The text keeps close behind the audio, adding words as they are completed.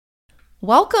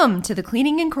Welcome to the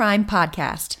Cleaning and Crime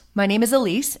podcast. My name is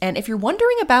Elise, and if you're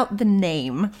wondering about the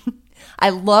name, I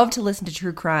love to listen to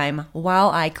true crime while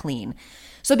I clean.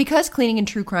 So because cleaning and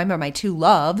true crime are my two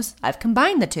loves, I've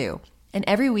combined the two. And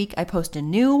every week I post a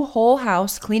new whole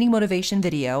house cleaning motivation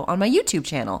video on my YouTube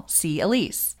channel, See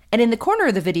Elise. And in the corner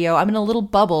of the video, I'm in a little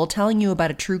bubble telling you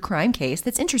about a true crime case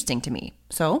that's interesting to me.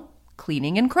 So,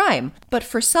 cleaning and crime. But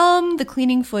for some, the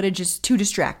cleaning footage is too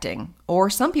distracting.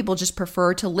 Or some people just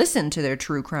prefer to listen to their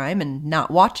true crime and not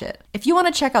watch it. If you want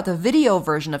to check out the video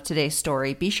version of today's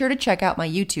story, be sure to check out my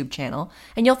YouTube channel,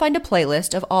 and you'll find a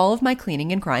playlist of all of my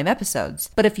cleaning and crime episodes.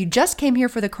 But if you just came here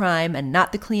for the crime and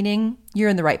not the cleaning, you're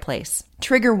in the right place.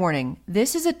 Trigger warning,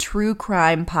 this is a true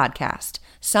crime podcast.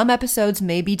 Some episodes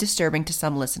may be disturbing to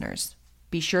some listeners.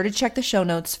 Be sure to check the show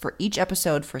notes for each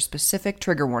episode for specific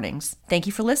trigger warnings. Thank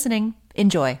you for listening.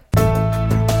 Enjoy.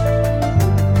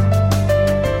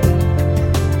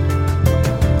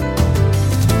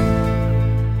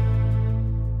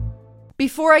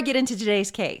 Before I get into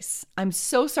today's case, I'm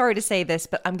so sorry to say this,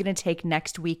 but I'm going to take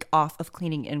next week off of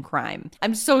cleaning and crime.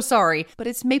 I'm so sorry, but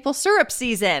it's maple syrup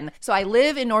season. So I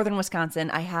live in northern Wisconsin.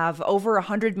 I have over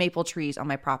 100 maple trees on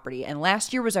my property, and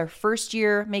last year was our first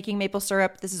year making maple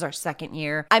syrup. This is our second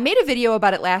year. I made a video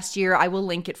about it last year. I will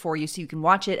link it for you so you can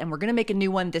watch it, and we're going to make a new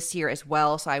one this year as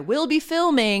well. So I will be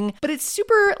filming, but it's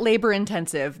super labor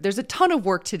intensive. There's a ton of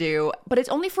work to do, but it's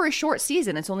only for a short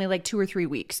season. It's only like 2 or 3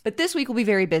 weeks. But this week will be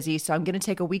very busy, so I'm going to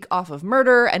take a week off of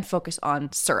murder and focus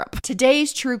on syrup.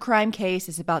 Today's true crime case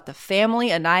is about the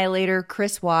family annihilator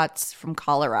Chris Watts from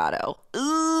Colorado.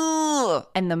 Ugh.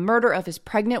 And the murder of his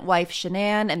pregnant wife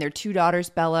Shanann and their 2 daughters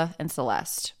Bella and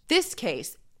Celeste. This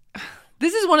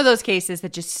is one of those cases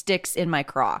that just sticks in my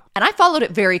craw. And I followed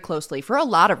it very closely for a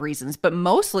lot of reasons, but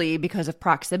mostly because of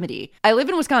proximity. I live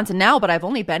in Wisconsin now, but I've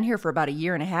only been here for about a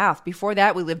year and a half. Before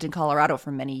that, we lived in Colorado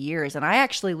for many years, and I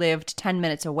actually lived 10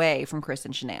 minutes away from Chris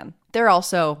and Shanann. They're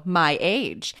also my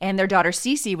age, and their daughter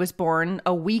Cece was born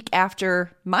a week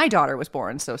after my daughter was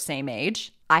born, so same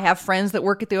age. I have friends that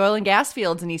work at the oil and gas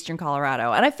fields in eastern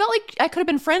Colorado, and I felt like I could have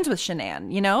been friends with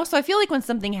Shanann, you know? So I feel like when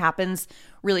something happens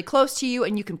really close to you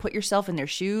and you can put yourself in their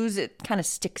shoes, it kind of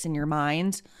sticks in your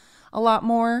mind a lot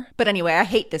more. But anyway, I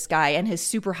hate this guy and his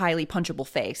super highly punchable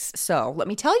face. So let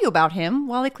me tell you about him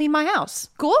while I clean my house.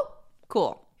 Cool?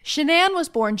 Cool. Shanann was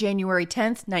born January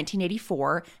 10th,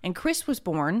 1984, and Chris was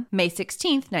born May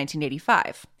 16th,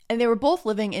 1985. And they were both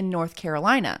living in North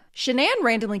Carolina. Shanann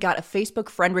randomly got a Facebook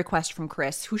friend request from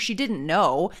Chris, who she didn't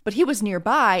know, but he was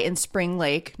nearby in Spring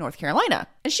Lake, North Carolina.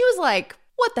 And she was like,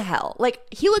 what the hell? Like,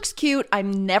 he looks cute.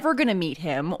 I'm never gonna meet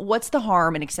him. What's the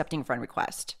harm in accepting a friend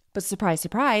request? But surprise,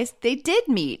 surprise, they did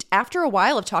meet. After a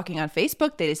while of talking on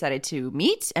Facebook, they decided to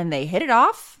meet, and they hit it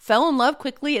off, fell in love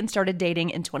quickly, and started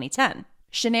dating in 2010.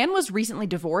 Shanann was recently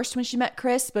divorced when she met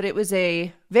Chris, but it was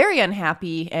a very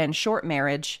unhappy and short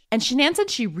marriage. And Shanann said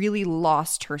she really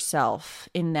lost herself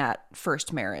in that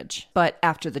first marriage. But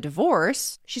after the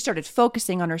divorce, she started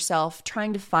focusing on herself,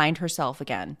 trying to find herself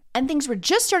again. And things were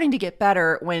just starting to get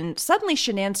better when suddenly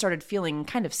Shanann started feeling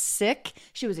kind of sick.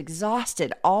 She was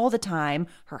exhausted all the time.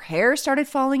 Her hair started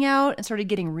falling out and started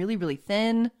getting really, really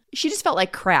thin. She just felt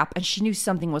like crap, and she knew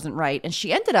something wasn't right, and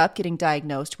she ended up getting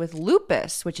diagnosed with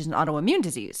lupus, which is an autoimmune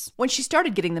disease. When she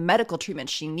started getting the medical treatment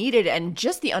she needed and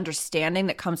just the understanding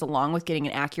that comes along with getting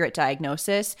an accurate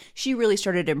diagnosis, she really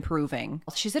started improving.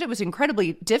 She said it was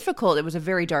incredibly difficult. It was a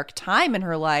very dark time in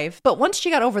her life, but once she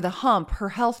got over the hump, her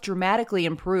health dramatically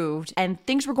improved, and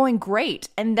things were going great.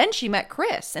 And then she met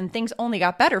Chris, and things only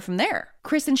got better from there.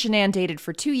 Chris and Shanann dated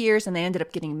for 2 years, and they ended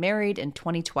up getting married in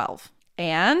 2012.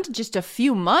 And just a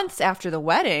few months after the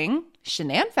wedding,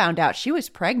 Shanann found out she was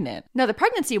pregnant. Now, the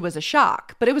pregnancy was a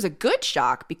shock, but it was a good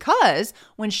shock because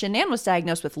when Shanann was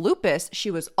diagnosed with lupus, she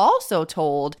was also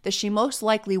told that she most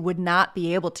likely would not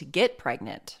be able to get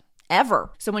pregnant.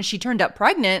 Ever. So when she turned up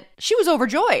pregnant, she was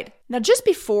overjoyed. Now, just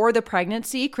before the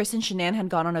pregnancy, Chris and Shanann had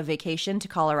gone on a vacation to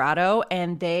Colorado,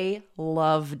 and they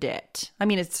loved it. I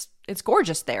mean, it's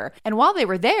gorgeous there. And while they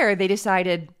were there, they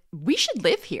decided, we should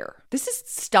live here. This is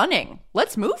stunning.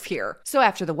 Let's move here. So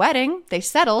after the wedding, they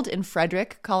settled in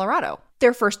Frederick, Colorado.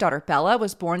 Their first daughter, Bella,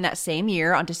 was born that same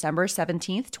year on December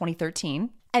 17th,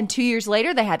 2013. And 2 years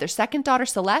later, they had their second daughter,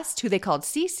 Celeste, who they called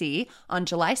Cece, on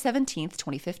July 17th,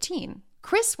 2015.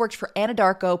 Chris worked for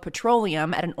Anadarko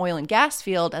Petroleum at an oil and gas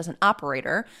field as an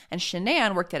operator, and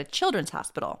Shanann worked at a children's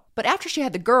hospital. But after she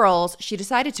had the girls, she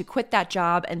decided to quit that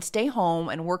job and stay home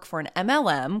and work for an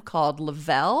MLM called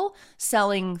Le-Vel,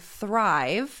 selling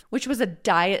Thrive, which was a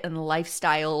diet and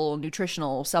lifestyle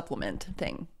nutritional supplement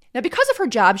thing. Now, because of her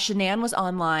job, Shanann was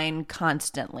online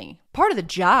constantly. Part of the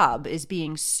job is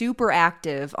being super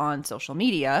active on social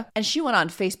media, and she went on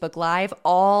Facebook Live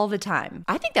all the time.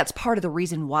 I think that's part of the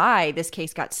reason why this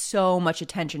case got so much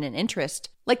attention and interest.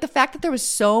 Like the fact that there was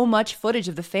so much footage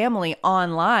of the family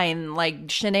online, like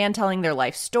Shanann telling their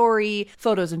life story,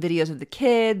 photos and videos of the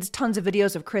kids, tons of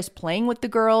videos of Chris playing with the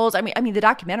girls. I mean, the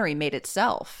documentary made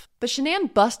itself. But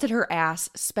Shanann busted her ass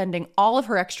spending all of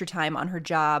her extra time on her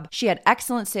job. She had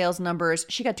excellent sales numbers,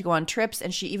 she got to go on trips,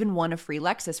 and she even won a free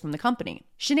Lexus from the company.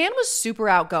 Shanann was super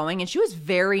outgoing and she was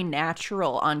very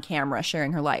natural on camera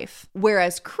sharing her life.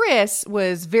 Whereas Chris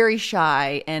was very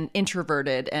shy and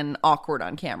introverted and awkward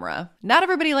on camera. Not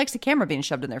everybody likes a camera being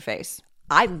shoved in their face.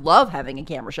 I love having a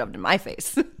camera shoved in my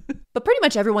face. But pretty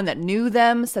much everyone that knew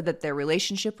them said that their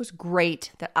relationship was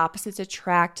great, that opposites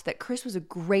attract, that Chris was a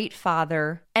great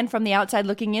father. And from the outside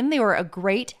looking in, they were a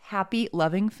great, happy,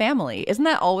 loving family. Isn't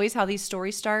that always how these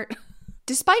stories start?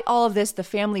 Despite all of this, the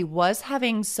family was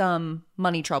having some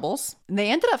money troubles. They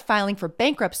ended up filing for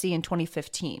bankruptcy in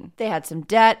 2015. They had some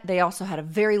debt. They also had a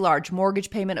very large mortgage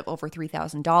payment of over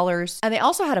 $3,000. And they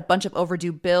also had a bunch of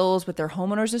overdue bills with their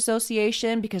homeowners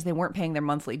association because they weren't paying their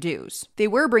monthly dues. They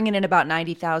were bringing in about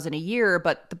 $90,000 a year,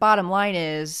 but the bottom line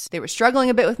is they were struggling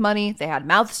a bit with money. They had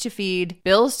mouths to feed,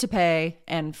 bills to pay,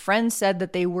 and friends said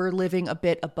that they were living a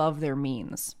bit above their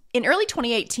means. In early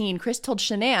 2018, Chris told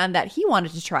Shanann that he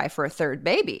wanted to try for a third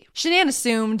baby. Shanann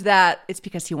assumed that it's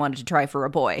because he wanted to try for a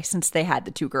boy since they had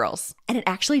the two girls. And it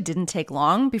actually didn't take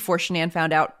long before Shanann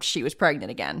found out she was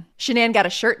pregnant again. Shanann got a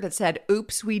shirt that said,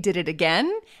 "Oops, we did it again,"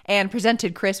 and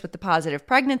presented Chris with the positive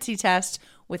pregnancy test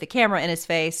with a camera in his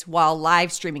face while live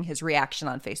streaming his reaction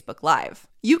on Facebook Live.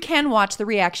 You can watch the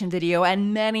reaction video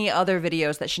and many other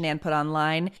videos that Shanann put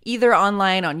online, either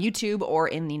online on YouTube or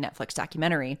in the Netflix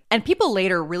documentary. And people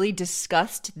later really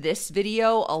discussed this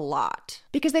video a lot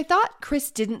because they thought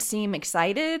Chris didn't seem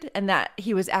excited and that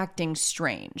he was acting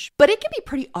strange. But it can be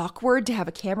pretty awkward to have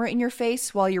a camera in your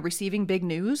face while you're receiving big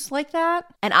news like that.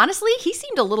 And honestly, he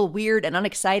seemed a little weird and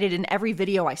unexcited in every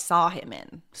video I saw him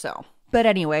in, so... But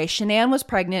anyway, Shanann was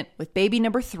pregnant with baby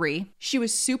number 3. She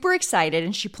was super excited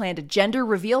and she planned a gender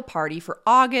reveal party for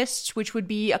August, which would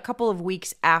be a couple of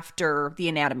weeks after the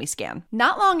anatomy scan.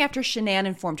 Not long after Shanann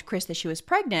informed Chris that she was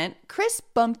pregnant, Chris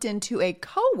bumped into a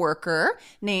coworker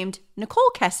named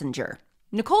Nicole Kessinger.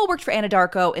 Nicole worked for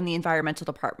Anadarko in the environmental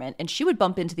department, and she would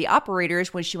bump into the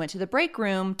operators when she went to the break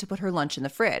room to put her lunch in the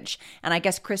fridge. And I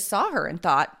guess Chris saw her and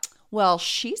thought, well,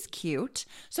 she's cute.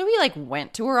 So he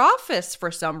went to her office for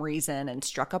some reason and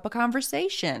struck up a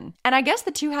conversation. And I guess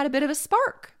the two had a bit of a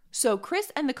spark. So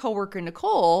Chris and the coworker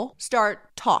Nicole start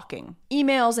talking.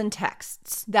 Emails and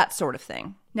texts, that sort of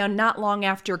thing. Now, not long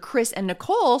after Chris and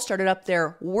Nicole started up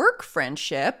their work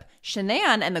friendship,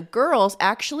 Shanann and the girls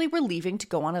actually were leaving to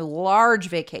go on a large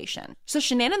vacation. So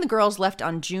Shanann and the girls left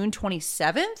on June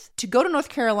 27th to go to North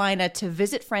Carolina to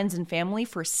visit friends and family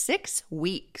for 6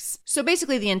 weeks. So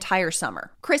basically the entire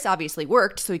summer. Chris obviously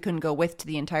worked, so he couldn't go with to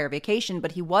the entire vacation,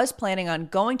 but he was planning on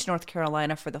going to North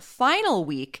Carolina for the final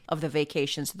week of the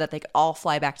vacation so that they could all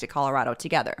fly back to Colorado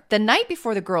together. The night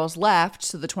before the girls left,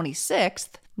 so the 26th,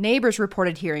 neighbors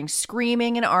reported hearing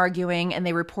screaming and arguing, and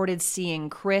they reported seeing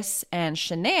Chris and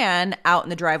Shanann out in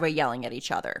the driveway yelling at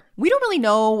each other. We don't really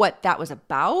know what that was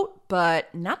about,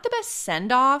 but not the best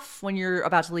send-off when you're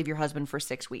about to leave your husband for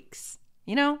 6 weeks.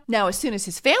 You know? Now, as soon as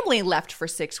his family left for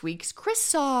 6 weeks, Chris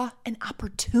saw an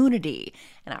opportunity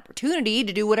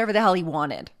to do whatever the hell he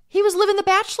wanted. He was living the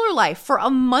bachelor life for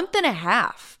a month and a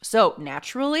half. So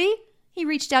naturally, he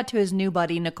reached out to his new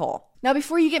buddy, Nicole. Now,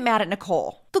 before you get mad at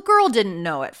Nicole, the girl didn't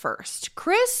know at first.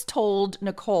 Chris told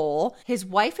Nicole his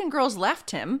wife and girls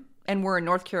left him and were in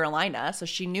North Carolina, so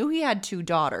she knew he had 2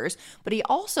 daughters, but he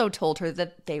also told her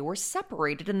that they were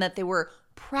separated and that they were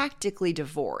practically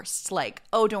divorced.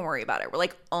 Oh, don't worry about it. We're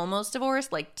almost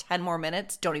divorced, 10 more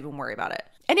minutes, don't even worry about it.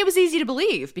 And it was easy to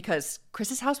believe because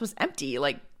Chris's house was empty,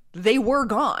 they were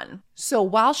gone. So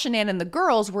while Shanann and the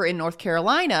girls were in North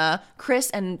Carolina, Chris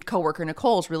and coworker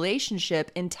Nicole's relationship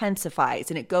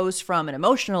intensifies and it goes from an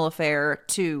emotional affair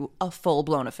to a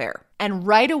full-blown affair. And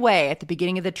right away at the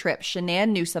beginning of the trip, Shanann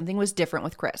knew something was different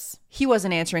with Chris. He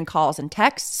wasn't answering calls and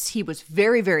texts. He was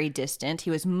very, very distant. He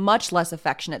was much less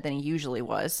affectionate than he usually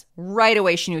was. Right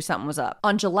away, she knew something was up.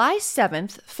 On July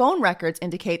 7th, phone records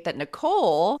indicate that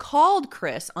Nicole called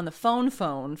Chris on the phone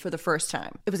for the first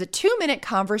time. It was a 2-minute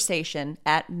conversation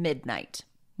at midnight.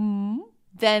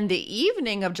 Then the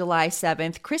evening of July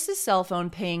 7th, Chris's cell phone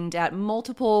pinged at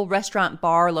multiple restaurant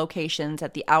bar locations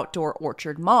at the Outdoor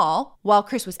Orchard Mall. While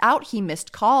Chris was out, he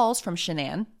missed calls from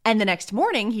Shanann. And the next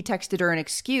morning, he texted her an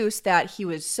excuse that he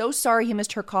was so sorry he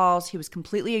missed her calls. He was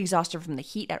completely exhausted from the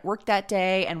heat at work that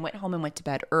day and went home and went to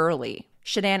bed early.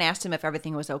 Shanann asked him if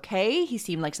everything was okay. He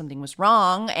seemed like something was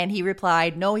wrong, and he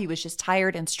replied, no, he was just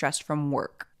tired and stressed from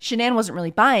work. Shanann wasn't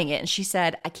really buying it, and she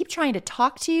said, I keep trying to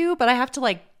talk to you, but I have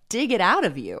to dig it out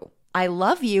of you. I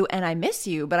love you and I miss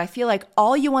you, but I feel like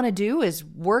all you want to do is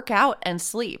work out and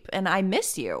sleep, and I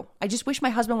miss you. I just wish my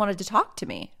husband wanted to talk to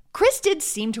me. Chris did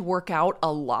seem to work out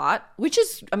a lot, which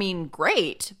is,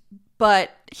 great,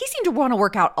 but he seemed to want to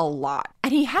work out a lot.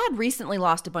 And he had recently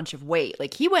lost a bunch of weight.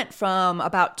 He went from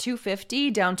about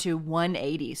 250 down to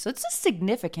 180. So it's a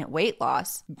significant weight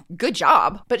loss. Good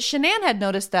job. But Shanann had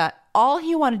noticed that all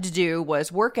he wanted to do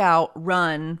was work out,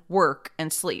 run, work,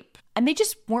 and sleep. And they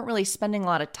just weren't really spending a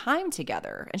lot of time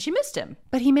together, and she missed him.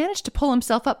 But he managed to pull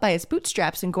himself up by his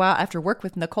bootstraps and go out after work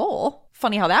with Nicole.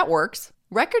 Funny how that works.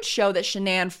 Records show that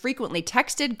Shanann frequently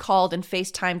texted, called, and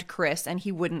FaceTimed Chris, and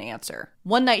he wouldn't answer.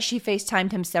 One night she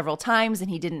FaceTimed him several times, and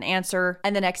he didn't answer.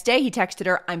 And the next day he texted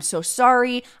her, I'm so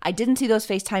sorry. I didn't see those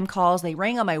FaceTime calls. They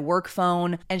rang on my work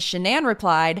phone. And Shanann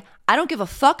replied, I don't give a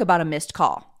fuck about a missed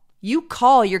call. You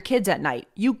call your kids at night.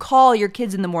 You call your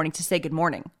kids in the morning to say good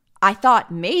morning. I thought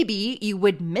maybe you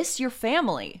would miss your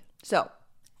family. So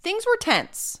things were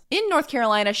tense. In North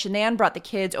Carolina, Shanann brought the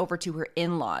kids over to her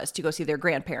in-laws to go see their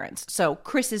grandparents, so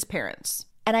Chris's parents.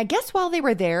 And I guess while they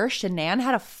were there, Shanann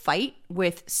had a fight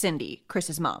with Cindy,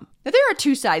 Chris's mom. Now, there are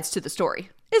two sides to the story.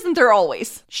 Isn't there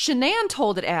always? Shanann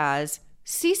told it as,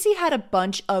 Cece had a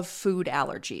bunch of food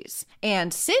allergies,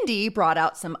 and Cindy brought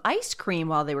out some ice cream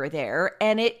while they were there,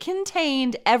 and it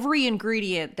contained every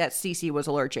ingredient that Cece was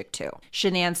allergic to.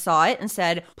 Shanann saw it and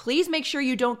said, please make sure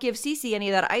you don't give Cece any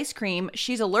of that ice cream.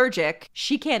 She's allergic.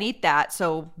 She can't eat that,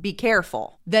 so be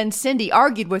careful. Then Cindy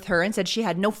argued with her and said she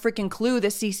had no freaking clue that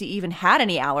Cece even had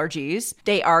any allergies.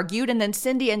 They argued, and then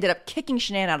Cindy ended up kicking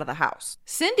Shanann out of the house.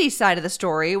 Cindy's side of the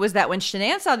story was that when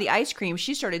Shanann saw the ice cream,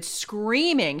 she started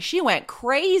screaming. She went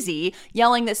crazy,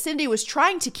 yelling that Cindy was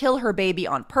trying to kill her baby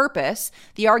on purpose.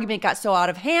 The argument got so out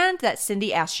of hand that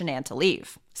Cindy asked Shanann to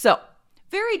leave. So,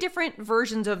 very different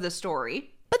versions of the story.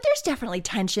 But there's definitely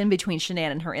tension between Shanann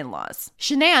and her in-laws.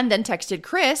 Shanann then texted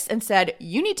Chris and said,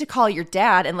 you need to call your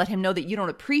dad and let him know that you don't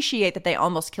appreciate that they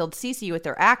almost killed Cece with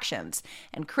their actions.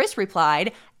 And Chris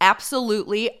replied,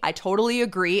 absolutely, I totally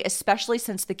agree, especially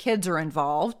since the kids are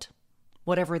involved.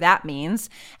 Whatever that means.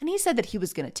 And he said that he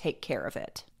was going to take care of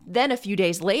it. Then a few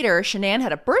days later, Shanann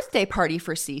had a birthday party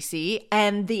for Cece,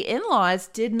 and the in-laws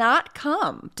did not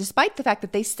come, despite the fact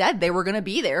that they said they were going to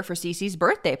be there for Cece's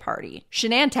birthday party.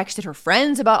 Shanann texted her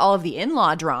friends about all of the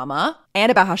in-law drama,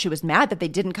 and about how she was mad that they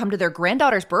didn't come to their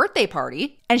granddaughter's birthday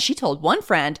party, and she told one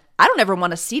friend, I don't ever want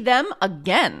to see them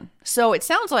again. So it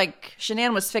sounds like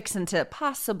Shanann was fixing to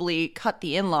possibly cut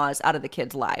the in-laws out of the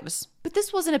kids' lives. But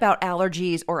this wasn't about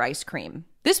allergies or ice cream.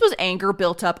 This was anger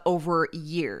built up over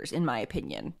years, in my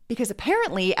opinion. Because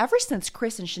apparently, ever since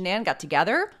Chris and Shanann got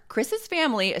together, Chris's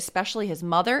family, especially his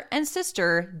mother and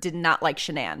sister, did not like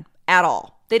Shanann at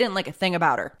all. They didn't like a thing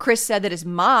about her. Chris said that his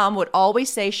mom would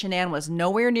always say Shanann was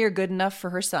nowhere near good enough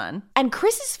for her son. And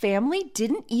Chris's family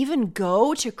didn't even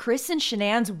go to Chris and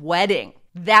Shanann's wedding.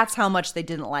 That's how much they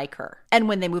didn't like her. And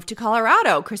when they moved to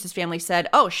Colorado, Chris's family said,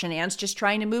 oh, Shanann's just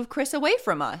trying to move Chris away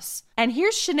from us. And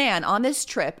here's Shanann on this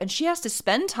trip, and she has to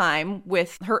spend time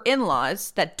with her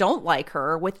in-laws that don't like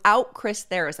her without Chris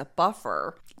there as a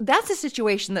buffer. That's a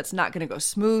situation that's not going to go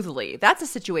smoothly. That's a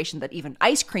situation that even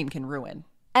ice cream can ruin.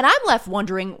 And I'm left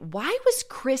wondering, why was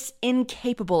Chris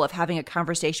incapable of having a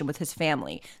conversation with his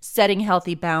family, setting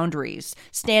healthy boundaries,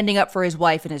 standing up for his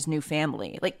wife and his new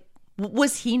family?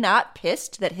 Was he not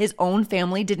pissed that his own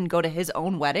family didn't go to his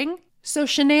own wedding? So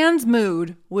Shanann's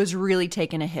mood was really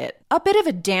taking a hit. A bit of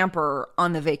a damper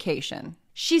on the vacation.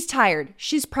 She's tired.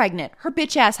 She's pregnant. Her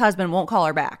bitch-ass husband won't call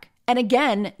her back. And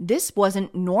again, this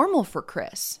wasn't normal for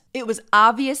Chris. It was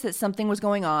obvious that something was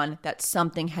going on, that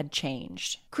something had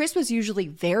changed. Chris was usually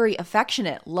very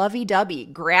affectionate,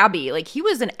 lovey-dovey, grabby, he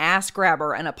was an ass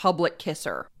grabber and a public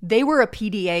kisser. They were a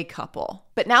PDA couple.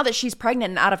 But now that she's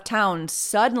pregnant and out of town,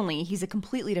 suddenly he's a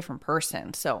completely different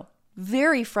person. So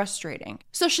very frustrating.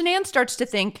 So Shanann starts to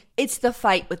think it's the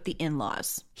fight with the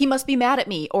in-laws. He must be mad at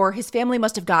me, or his family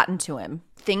must have gotten to him.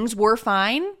 Things were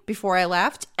fine before I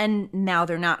left, and now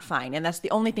they're not fine. And that's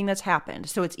the only thing that's happened.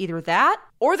 So it's either that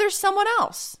or there's someone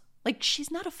else.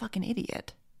 She's not a fucking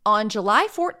idiot. On July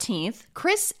 14th,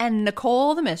 Chris and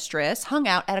Nicole, the mistress, hung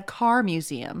out at a car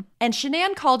museum. And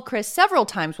Shanann called Chris several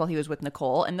times while he was with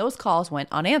Nicole, and those calls went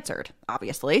unanswered,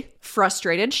 obviously.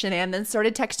 Frustrated, Shanann then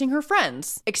started texting her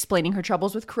friends, explaining her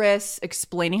troubles with Chris,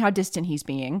 explaining how distant he's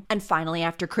being. And finally,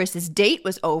 after Chris's date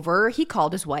was over, he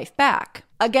called his wife back.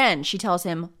 Again, she tells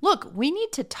him, look, we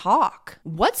need to talk.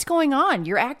 What's going on?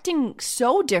 You're acting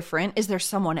so different. Is there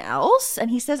someone else? And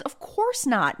he says, of course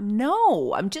not.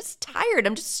 No, I'm just tired.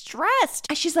 I'm just stressed.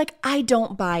 And she's like, I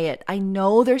don't buy it. I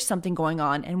know there's something going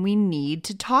on and we need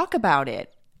to talk about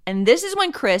it. And this is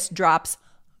when Chris drops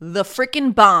the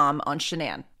freaking bomb on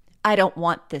Shanann. I don't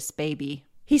want this baby.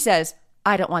 He says,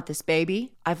 I don't want this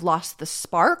baby. I've lost the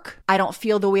spark. I don't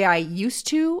feel the way I used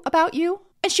to about you.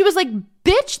 And she was like,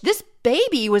 bitch, this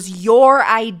baby was your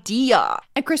idea.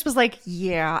 And Chris was like,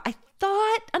 yeah, I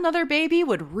thought another baby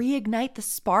would reignite the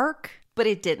spark, but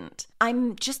it didn't.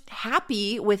 I'm just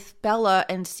happy with Bella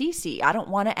and Cece. I don't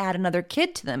want to add another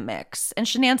kid to the mix. And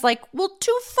Shanann's like, well,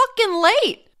 too fucking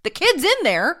late. The kid's in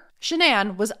there.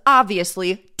 Shanann was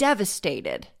obviously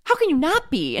devastated. How can you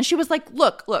not be? And she was like,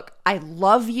 look, I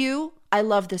love you. I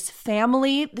love this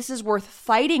family. This is worth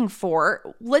fighting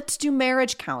for. Let's do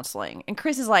marriage counseling. And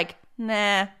Chris is like,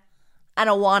 nah, I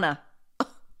don't wanna.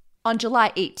 On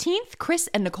July 18th, Chris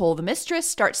and Nicole, the mistress,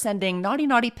 start sending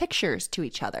naughty pictures to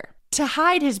each other. To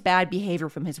hide his bad behavior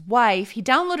from his wife, he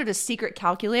downloaded a secret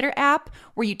calculator app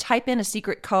where you type in a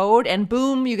secret code and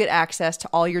boom, you get access to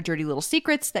all your dirty little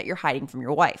secrets that you're hiding from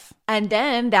your wife. And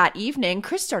then that evening,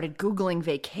 Chris started Googling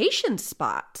vacation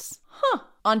spots.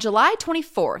 On July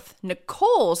 24th,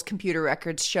 Nicole's computer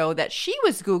records show that she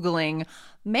was Googling,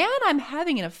 man I'm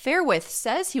having an affair with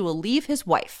says he will leave his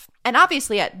wife. And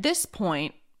obviously at this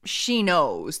point, she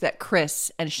knows that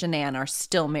Chris and Shanann are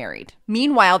still married.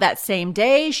 Meanwhile, that same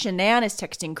day, Shanann is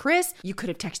texting Chris, you could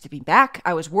have texted me back.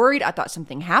 I was worried. I thought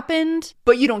something happened.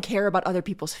 But you don't care about other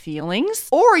people's feelings.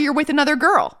 Or you're with another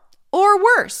girl. Or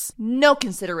worse, no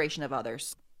consideration of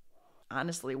others.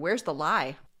 Honestly, where's the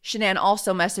lie? Shanann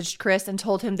also messaged Chris and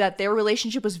told him that their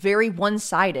relationship was very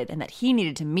one-sided and that he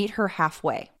needed to meet her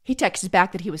halfway. He texted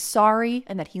back that he was sorry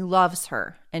and that he loves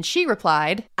her. And she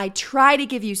replied, I try to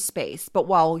give you space, but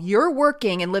while you're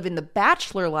working and living the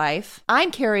bachelor life,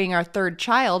 I'm carrying our third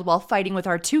child while fighting with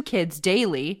our 2 kids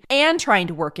daily and trying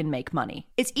to work and make money.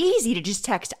 It's easy to just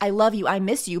text, I love you, I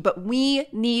miss you, but we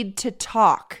need to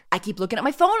talk. I keep looking at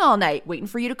my phone all night, waiting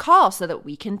for you to call so that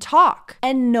we can talk.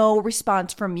 And no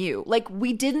response from you. Like,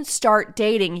 we didn't start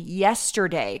dating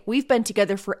yesterday. We've been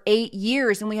together for 8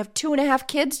 years and we have 2.5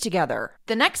 kids together.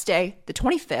 The next day, the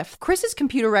 25th, Chris's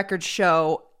computer records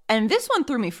show, and this one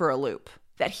threw me for a loop,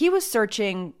 that he was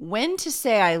searching when to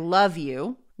say I love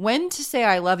you, when to say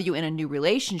I love you in a new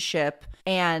relationship,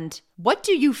 and what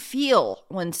do you feel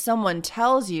when someone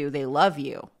tells you they love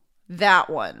you? That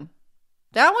one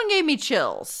gave me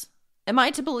chills. Am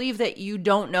I to believe that you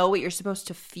don't know what you're supposed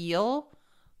to feel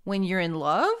when you're in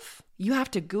love? You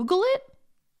have to Google it?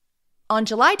 On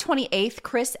July 28th,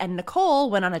 Chris and Nicole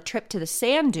went on a trip to the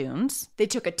sand dunes. They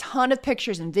took a ton of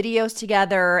pictures and videos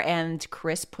together, and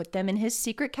Chris put them in his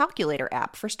secret calculator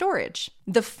app for storage.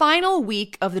 The final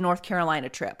week of the North Carolina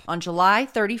trip, on July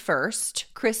 31st,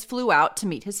 Chris flew out to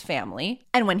meet his family.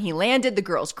 And when he landed, the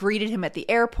girls greeted him at the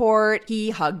airport. He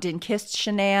hugged and kissed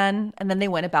Shanann, and then they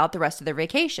went about the rest of their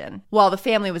vacation. While the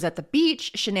family was at the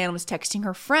beach, Shanann was texting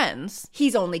her friends.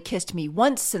 He's only kissed me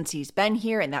once since he's been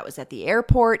here, and that was at the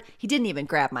airport. He didn't even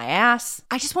grab my ass.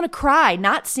 I just want to cry,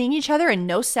 not seeing each other and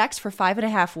no sex for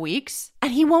 5.5 weeks.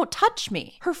 And he won't touch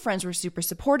me. Her friends were super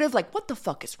supportive, like, what the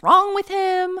fuck is wrong with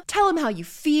him? Tell him how you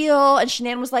feel. And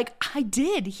Shanann was like, I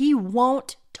did. He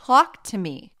won't talk to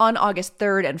me. On August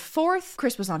 3rd and 4th,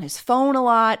 Chris was on his phone a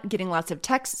lot, getting lots of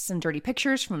texts and dirty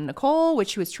pictures from Nicole,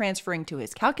 which he was transferring to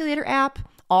his calculator app,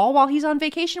 all while he's on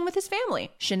vacation with his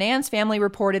family. Shanann's family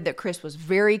reported that Chris was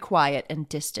very quiet and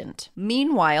distant.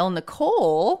 Meanwhile,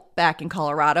 Nicole, back in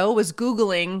Colorado, was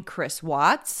Googling Chris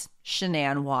Watts,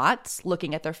 Shanann Watts,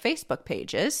 looking at their Facebook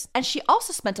pages, and she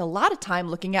also spent a lot of time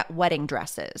looking at wedding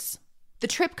dresses. The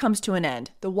trip comes to an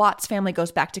end. The Watts family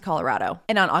goes back to Colorado.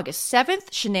 And on August 7th,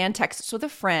 Shanann texts with a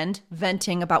friend,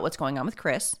 venting about what's going on with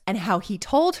Chris, and how he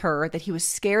told her that he was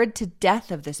scared to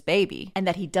death of this baby, and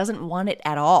that he doesn't want it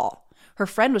at all. Her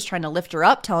friend was trying to lift her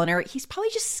up, telling her he's probably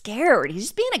just scared. He's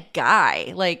just being a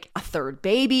guy. Like, a third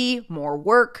baby, more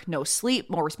work, no sleep,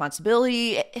 more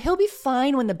responsibility. He'll be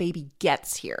fine when the baby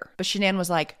gets here. But Shanann was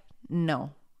like,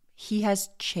 no, he has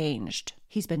changed.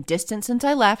 He's been distant since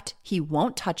I left. He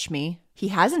won't touch me. He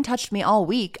hasn't touched me all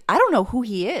week. I don't know who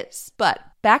he is. But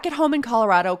back at home in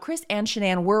Colorado, Chris and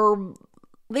Shanann were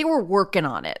They were working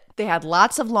on it. They had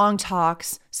lots of long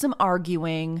talks, some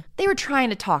arguing. They were trying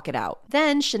to talk it out.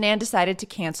 Then Shanann decided to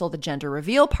cancel the gender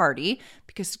reveal party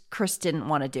because Chris didn't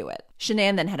want to do it.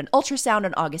 Shanann then had an ultrasound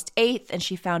on August 8th, and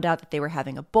she found out that they were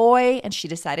having a boy, and she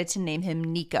decided to name him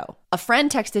Nico. A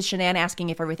friend texted Shanann asking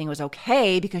if everything was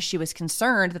okay because she was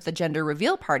concerned that the gender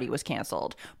reveal party was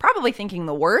canceled, probably thinking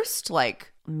the worst,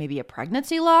 like maybe a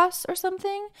pregnancy loss or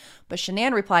something. But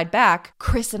Shanann replied back,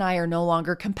 "Chris and I are no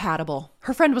longer compatible."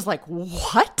 Her friend was like,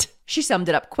 "What?" She summed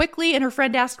it up quickly, and her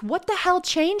friend asked, "What the hell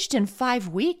changed in 5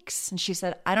 weeks?" And she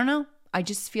said, "I don't know. I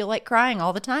just feel like crying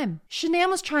all the time." Shanann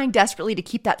was trying desperately to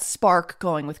keep that spark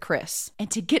going with Chris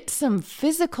and to get some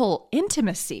physical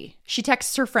intimacy. She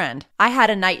texts her friend, "I had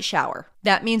a night shower.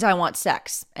 That means I want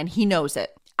sex, and he knows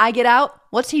it. I get out.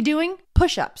 What's he doing?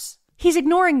 Push-ups. He's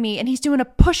ignoring me and he's doing a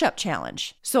push-up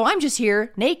challenge. So I'm just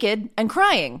here naked and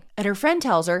crying." And her friend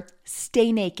tells her,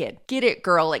 "Stay naked. Get it,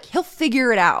 girl. Like, he'll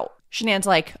figure it out." Shanann's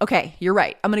like, "Okay, you're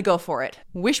right. I'm going to go for it.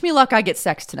 Wish me luck I get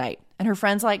sex tonight." And her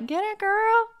friend's like, "Get it,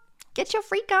 girl. Get your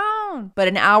freak on." But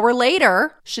an hour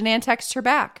later, Shanann texts her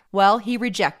back, "Well, he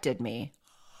rejected me."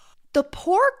 The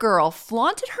poor girl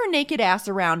flaunted her naked ass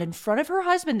around in front of her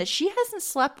husband that she hasn't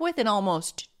slept with in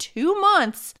almost 2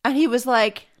 months. And he was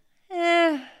like,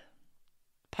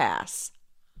 pass.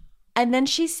 And then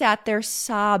she sat there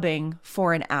sobbing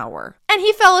for an hour. And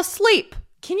he fell asleep.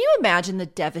 Can you imagine the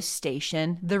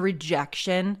devastation, the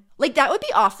rejection? Like, that would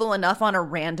be awful enough on a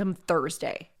random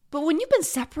Thursday. But when you've been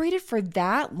separated for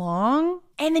that long,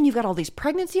 and then you've got all these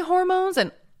pregnancy hormones,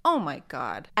 and oh my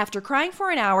God. After crying for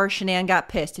an hour, Shanann got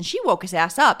pissed, and she woke his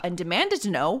ass up and demanded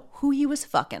to know who he was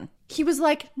fucking. He was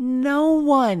like, "No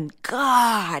one.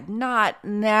 God, not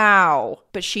now."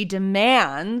 But she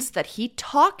demands that he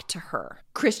talk to her.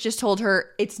 Chris just told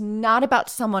her, "It's not about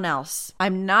someone else.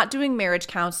 I'm not doing marriage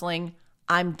counseling.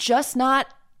 I'm just not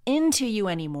into you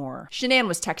anymore." Shanann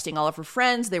was texting all of her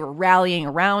friends. They were rallying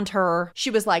around her.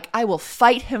 She was like, "I will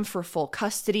fight him for full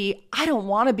custody. I don't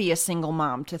want to be a single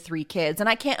mom to 3 kids, and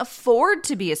I can't afford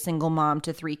to be a single mom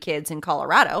to 3 kids in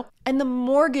Colorado. And the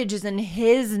mortgage is in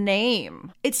his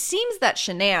name." It seems that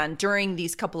Shanann, during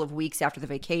these couple of weeks after the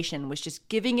vacation, was just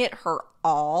giving it her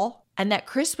all, and that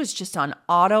Chris was just on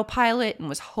autopilot and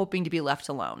was hoping to be left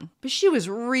alone. But she was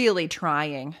really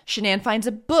trying. Shanann finds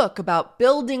a book about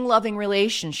building loving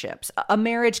relationships, a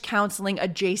marriage counseling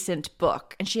adjacent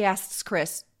book. And she asks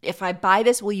Chris, "If I buy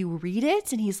this, will you read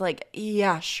it?" And he's like,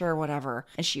 "Yeah, sure, whatever."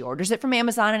 And she orders it from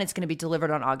Amazon, and it's going to be delivered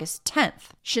on August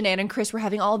 10th. Shanann and Chris were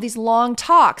having all these long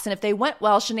talks, and if they went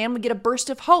well, Shanann would get a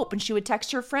burst of hope, and she would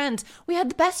text her friends, "We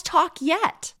had the best talk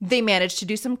yet." They managed to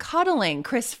do some cuddling.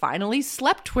 Chris finally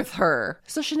slept with her.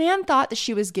 So Shanann thought that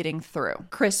she was getting through.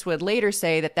 Chris would later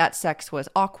say that sex was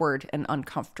awkward and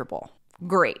uncomfortable.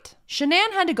 Great.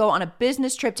 Shanann had to go on a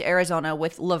business trip to Arizona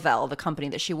with Lavelle, the company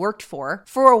that she worked for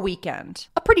a weekend.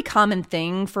 A pretty common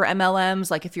thing for MLMs.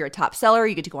 Like, if you're a top seller,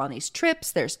 you get to go on these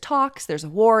trips. There's talks, there's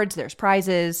awards, there's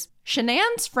prizes.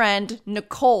 Shanann's friend,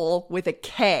 Nicole with a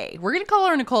K. We're going to call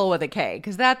her Nicole with a K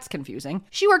because that's confusing.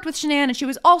 She worked with Shanann and she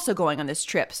was also going on this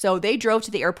trip. So they drove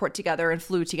to the airport together and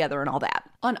flew together and all that.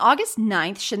 On August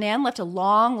 9th, Shanann left a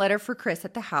long letter for Chris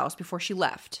at the house before she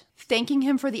left, thanking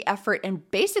him for the effort and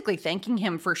basically thanking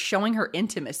him for showing her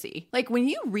intimacy. Like, when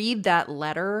you read that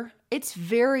letter, it's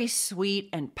very sweet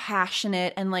and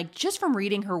passionate. And like, just from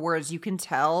reading her words, you can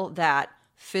tell that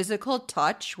physical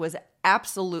touch was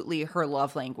absolutely her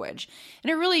love language.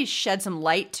 And it really shed some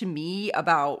light to me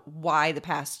about why the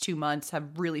past 2 months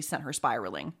have really sent her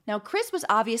spiraling. Now, Chris was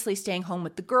obviously staying home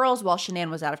with the girls while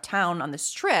Shanann was out of town on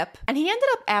this trip, and he ended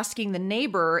up asking the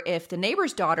neighbor if the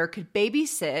neighbor's daughter could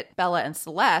babysit Bella and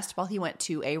Celeste while he went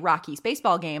to a Rockies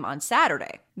baseball game on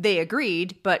Saturday. They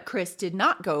agreed, but Chris did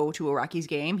not go to a Rockies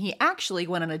game. He actually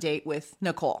went on a date with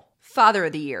Nicole. Father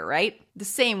of the year, right? The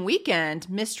same weekend,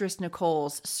 Mistress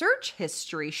Nicole's search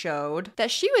history showed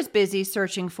that she was busy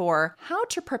searching for how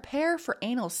to prepare for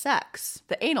anal sex,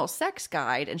 the anal sex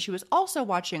guide, and she was also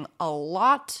watching a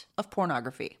lot of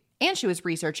pornography. And she was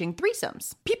researching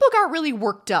threesomes. People got really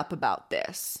worked up about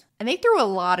this, and they threw a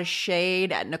lot of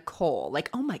shade at Nicole. Like,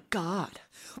 "Oh my God,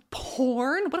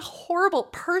 porn? What a horrible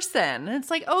person." And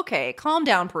it's like, okay, calm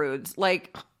down, prudes.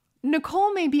 Like,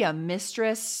 Nicole may be a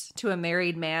mistress to a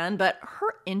married man, but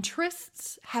her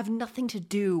interests have nothing to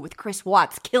do with Chris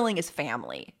Watts killing his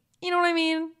family. You know what I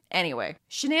mean? Anyway,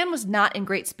 Shanann was not in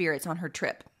great spirits on her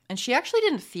trip, and she actually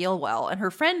didn't feel well, and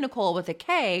her friend Nicole with a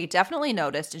K definitely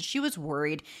noticed, and she was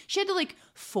worried. She had to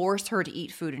force her to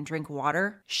eat food and drink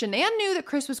water. Shanann knew that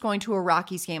Chris was going to a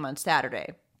Rockies game on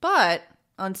Saturday, but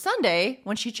On Sunday,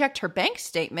 when she checked her bank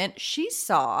statement, she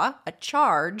saw a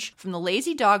charge from the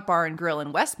Lazy Dog Bar and Grill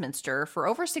in Westminster for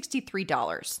over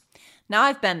 $63. Now,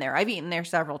 I've been there. I've eaten there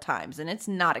several times, and it's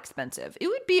not expensive. It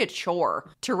would be a chore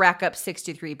to rack up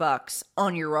 $63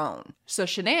 on your own. So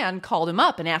Shanann called him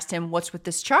up and asked him, what's with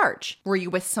this charge? Were you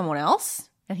with someone else?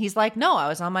 And he's like, no, I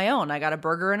was on my own. I got a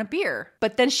burger and a beer.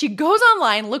 But then she goes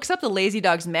online, looks up the Lazy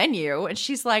Dog's menu, and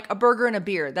she's like, a burger and a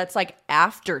beer. That's like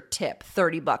after tip,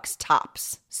 $30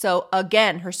 tops. So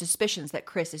again, her suspicions that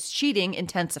Chris is cheating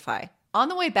intensify. On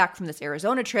the way back from this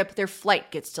Arizona trip, their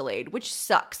flight gets delayed, which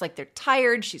sucks. Like, they're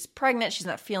tired, she's pregnant, she's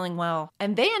not feeling well.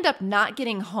 And they end up not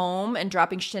getting home and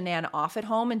dropping Shanann off at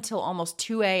home until almost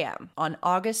 2 a.m. on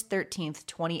August 13th,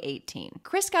 2018.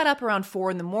 Chris got up around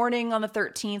 4 in the morning on the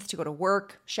 13th to go to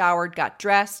work, showered, got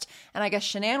dressed, and I guess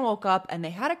Shanann woke up and they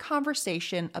had a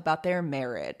conversation about their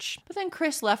marriage. But then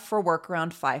Chris left for work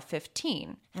around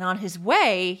 5:15. And on his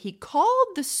way, he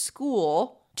called the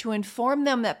school to inform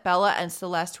them that Bella and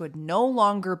Celeste would no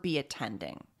longer be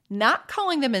attending. Not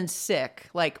calling them in sick,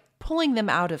 like pulling them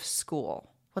out of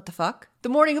school. What the fuck? The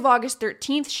morning of August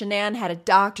 13th, Shanann had a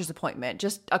doctor's appointment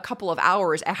just a couple of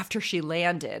hours after she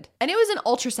landed. And it was an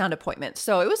ultrasound appointment,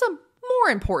 so it was a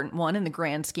more important one in the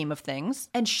grand scheme of things.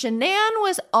 And Shanann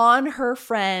was on her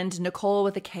friend Nicole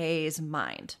with a K's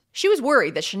mind. She was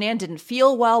worried that Shanann didn't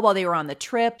feel well while they were on the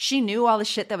trip. She knew all the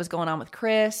shit that was going on with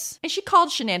Chris. And she called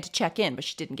Shanann to check in, but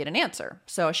she didn't get an answer.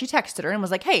 So she texted her and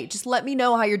was like, hey, just let me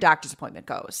know how your doctor's appointment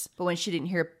goes. But when she didn't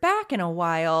hear back in a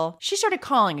while, she started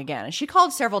calling again. And she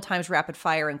called several times rapid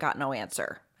fire and got no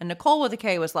answer. And Nicole with a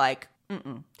K was like,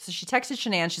 So she texted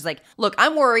Shanann. She's like, look,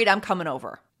 I'm worried. I'm coming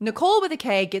over. Nicole with a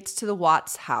K gets to the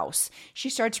Watts house.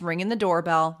 She starts ringing the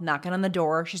doorbell, knocking on the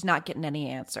door. She's not getting any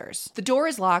answers. The door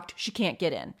is locked. She can't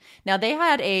get in. Now, they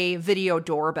had a video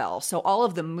doorbell, so all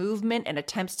of the movement and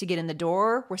attempts to get in the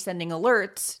door were sending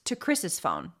alerts to Chris's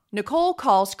phone. Nicole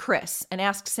calls Chris and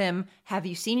asks him, have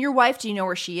you seen your wife? Do you know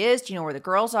where she is? Do you know where the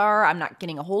girls are? I'm not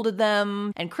getting a hold of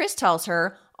them. And Chris tells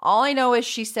her, all I know is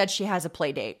she said she has a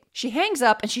play date. She hangs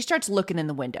up and she starts looking in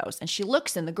the windows, and she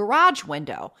looks in the garage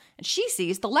window and she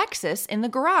sees the Lexus in the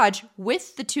garage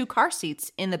with the 2 car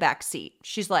seats in the back seat.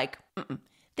 She's like,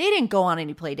 They didn't go on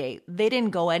any play date. They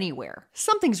didn't go anywhere.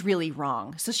 Something's really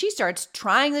wrong. So she starts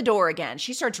trying the door again.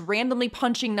 She starts randomly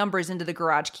punching numbers into the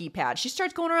garage keypad. She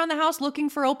starts going around the house looking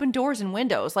for open doors and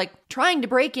windows, like trying to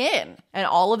break in. And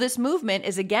all of this movement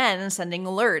is again sending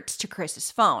alerts to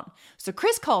Chris's phone. So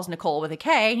Chris calls Nicole with a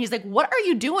K and he's like, what are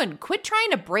you doing? Quit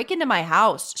trying to break into my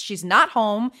house. She's not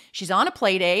home. She's on a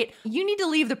play date. You need to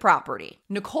leave the property.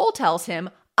 Nicole tells him,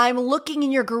 I'm looking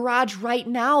in your garage right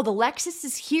now. The Lexus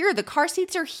is here. The car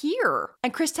seats are here.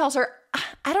 And Chris tells her,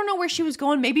 I don't know where she was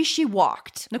going. Maybe she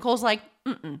walked. Nicole's like,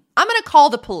 I'm going to call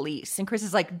the police. And Chris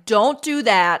is like, don't do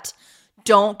that.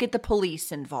 Don't get the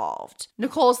police involved.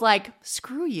 Nicole's like,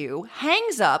 screw you,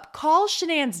 hangs up, calls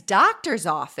Shanann's doctor's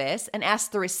office and asks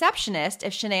the receptionist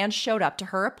if Shanann showed up to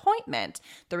her appointment.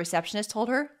 The receptionist told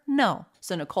her no.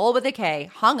 So Nicole with a K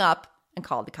hung up and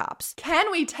called the cops.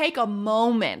 Can we take a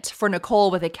moment for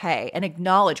Nicole with a K and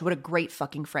acknowledge what a great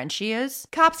fucking friend she is?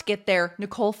 Cops get there,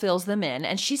 Nicole fills them in,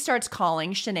 and she starts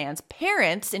calling Shanann's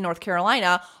parents in North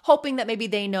Carolina, hoping that maybe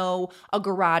they know a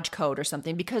garage code or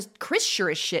something, because Chris sure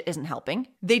as shit isn't helping.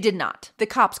 They did not. The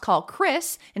cops call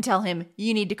Chris and tell him,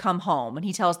 you need to come home. And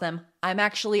he tells them, I'm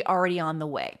actually already on the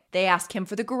way. They ask him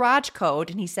for the garage code,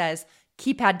 and he says,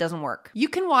 keypad doesn't work. You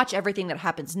can watch everything that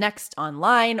happens next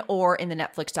online or in the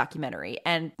Netflix documentary.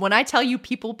 And when I tell you,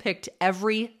 people picked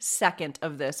every second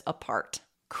of this apart.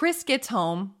 Chris gets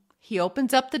home. He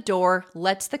opens up the door,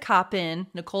 lets the cop in.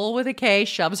 Nicole with a K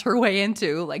shoves her way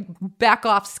into, like, back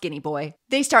off, skinny boy.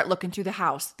 They start looking through the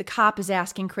house. The cop is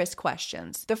asking Chris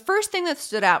questions. The first thing that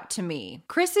stood out to me,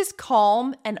 Chris is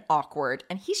calm and awkward,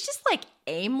 and he's just like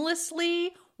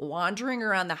aimlessly wandering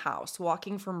around the house,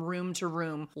 walking from room to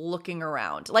room, looking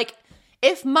around. Like,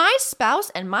 if my spouse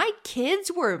and my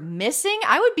kids were missing,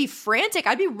 I would be frantic.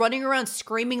 I'd be running around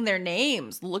screaming their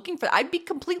names, I'd be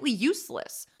completely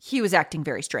useless. He was acting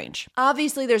very strange.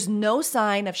 Obviously, there's no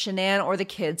sign of Shanann or the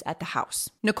kids at the house.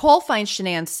 Nicole finds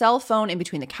Shanann's cell phone in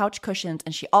between the couch cushions,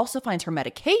 and she also finds her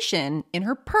medication in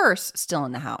her purse still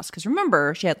in the house. Because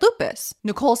remember, she had lupus.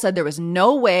 Nicole said there was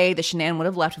no way that Shanann would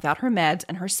have left without her meds,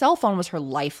 and her cell phone was her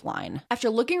lifeline. After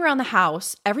looking around the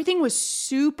house, everything was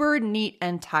super neat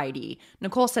and tidy.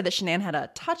 Nicole said that Shanann had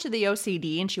a touch of the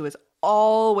OCD, and she was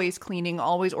always cleaning,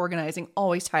 always organizing,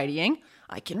 always tidying.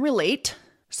 I can relate.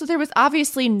 So there was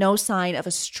obviously no sign of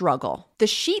a struggle. The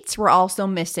sheets were also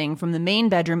missing from the main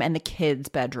bedroom and the kids'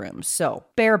 bedrooms, so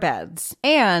bare beds.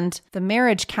 And the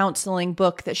marriage counseling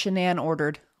book that Shanann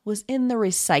ordered was in the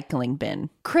recycling bin.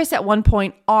 Chris at one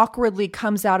point awkwardly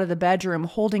comes out of the bedroom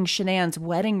holding Shanann's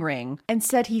wedding ring and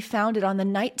said he found it on the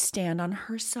nightstand on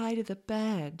her side of the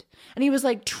bed. And he was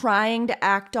like trying to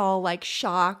act all like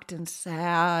shocked and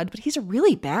sad, but he's a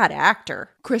really bad actor.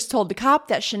 Chris told the cop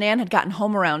that Shanann had gotten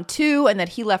home around 2 and that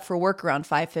he left for work around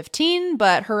 5:15,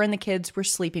 but her and the kids were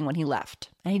sleeping when he left.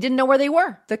 And he didn't know where they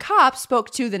were. The cop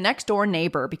spoke to the next door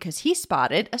neighbor because he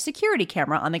spotted a security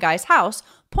camera on the guy's house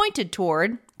pointed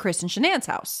toward Chris and Shanann's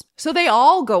house. So they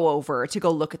all go over to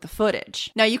go look at the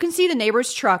footage. Now you can see the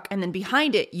neighbor's truck, and then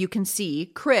behind it you can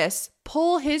see Chris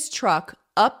pull his truck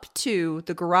up to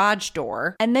the garage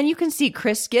door, and then you can see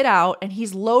Chris get out and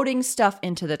he's loading stuff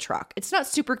into the truck. It's not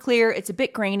super clear, it's a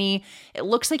bit grainy. It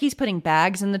looks like he's putting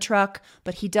bags in the truck,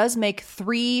 but he does make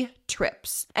 3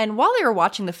 trips. And while they were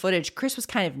watching the footage, Chris was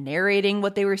kind of narrating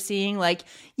what they were seeing, like,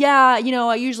 yeah,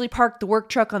 I usually park the work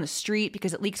truck on the street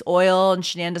because it leaks oil and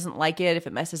Shanann doesn't like it if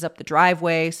it messes up the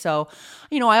driveway. So,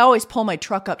 I always pull my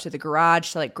truck up to the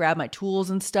garage to like grab my tools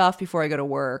and stuff before I go to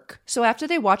work. So after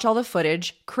they watch all the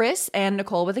footage, Chris and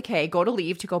Nicole with a K go to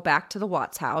leave to go back to the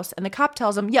Watts house, and the cop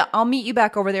tells him, yeah, I'll meet you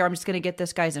back over there. I'm just going to get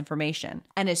this guy's information.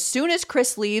 And as soon as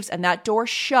Chris leaves and that door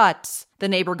shuts, the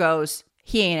neighbor goes,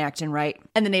 he ain't acting right.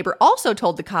 And the neighbor also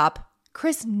told the cop,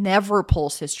 Chris never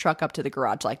pulls his truck up to the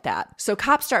garage like that. So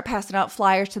cops start passing out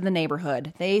flyers to the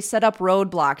neighborhood. They set up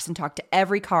roadblocks and talk to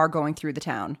every car going through the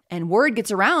town. And word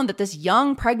gets around that this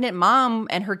young pregnant mom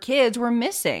and her kids were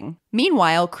missing.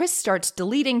 Meanwhile, Chris starts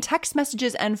deleting text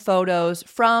messages and photos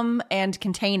from and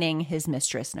containing his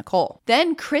mistress, Nicole.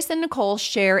 Then Chris and Nicole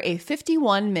share a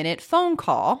 51-minute phone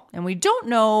call, and we don't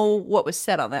know what was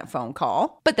said on that phone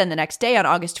call. But then the next day, on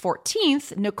August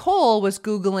 14th, Nicole was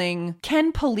Googling,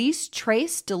 can police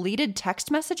trace deleted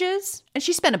text messages? And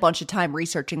she spent a bunch of time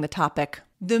researching the topic.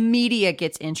 The media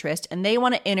gets interest and they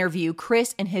want to interview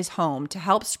Chris in his home to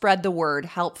help spread the word,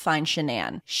 help find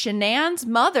Shanann. Shanann's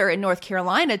mother in North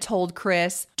Carolina told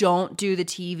Chris, don't do the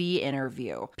TV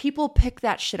interview. People pick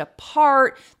that shit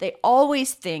apart. They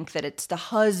always think that it's the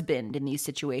husband in these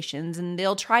situations and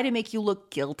they'll try to make you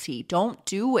look guilty. Don't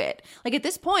do it. Like at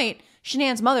this point,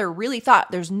 Shanann's mother really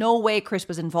thought there's no way Chris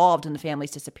was involved in the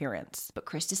family's disappearance. But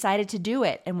Chris decided to do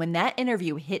it. And when that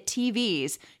interview hit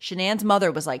TVs, Shanann's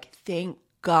mother was like, thank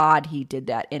God he did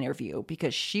that interview,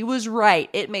 because she was right.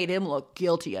 It made him look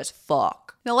guilty as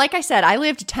fuck. Now, like I said, I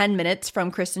lived 10 minutes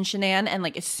from Chris and Shanann, and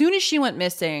like as soon as she went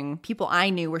missing, people I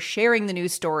knew were sharing the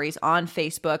news stories on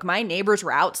Facebook. My neighbors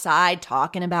were outside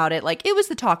talking about it. Like it was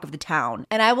the talk of the town.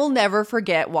 And I will never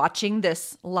forget watching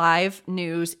this live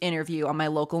news interview on my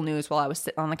local news while I was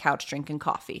sitting on the couch drinking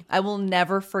coffee. I will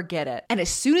never forget it. And as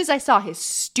soon as I saw his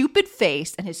stupid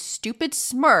face and his stupid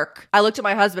smirk, I looked at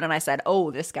my husband and I said,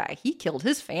 oh, this guy, he killed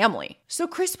his family. So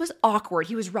Chris was awkward.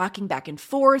 He was rocking back and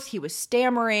forth. He was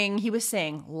stammering. He was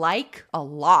saying like a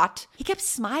lot. He kept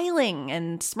smiling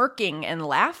and smirking and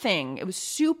laughing. It was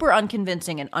super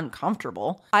unconvincing and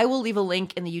uncomfortable. I will leave a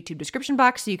link in the YouTube description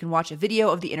box so you can watch a video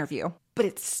of the interview. But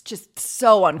it's just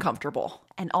so uncomfortable.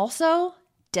 And also,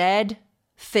 dead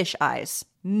fish eyes.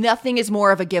 Nothing is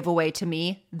more of a giveaway to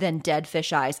me than dead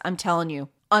fish eyes. I'm telling you.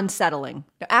 Unsettling.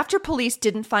 Now, after police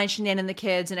didn't find Shanann and the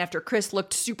kids, and after Chris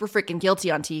looked super freaking guilty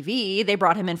on TV, they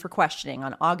brought him in for questioning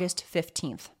on August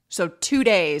 15th. So 2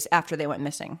 days after they went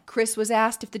missing. Chris was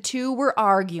asked if the two were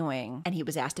arguing, and he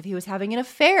was asked if he was having an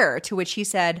affair, to which he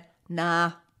said,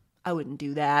 nah, I wouldn't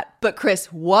do that. But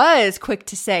Chris was quick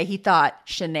to say he thought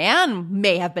Shanann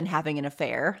may have been having an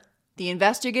affair. The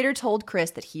investigator told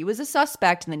Chris that he was a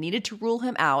suspect and they needed to rule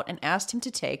him out and asked him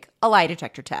to take a lie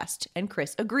detector test, and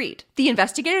Chris agreed. The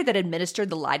investigator that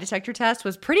administered the lie detector test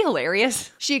was pretty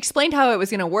hilarious. She explained how it was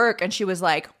going to work, and she was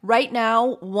like, right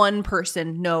now, one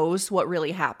person knows what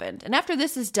really happened. And after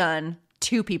this is done,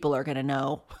 2 people are going to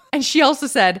know. And she also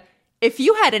said, if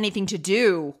you had anything to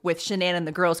do with Shanann and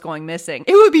the girls going missing,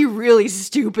 it would be really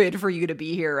stupid for you to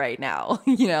be here right now.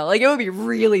 It would be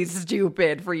really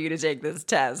stupid for you to take this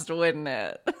test, wouldn't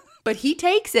it? But he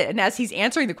takes it, and as he's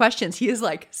answering the questions, he is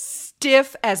like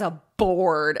stiff as a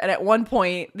board. And at one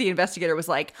point, the investigator was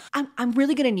like, I'm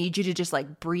really going to need you to just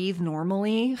like breathe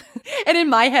normally. And in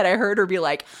my head, I heard her be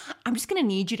like, I'm just going to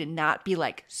need you to not be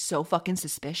like so fucking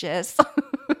suspicious.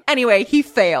 Anyway, he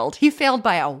failed. He failed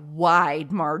by a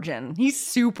wide margin. He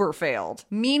super failed.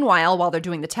 Meanwhile, while they're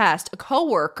doing the test, a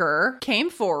coworker came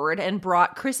forward and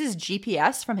brought Chris's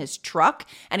GPS from his truck.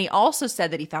 And he also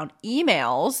said that he found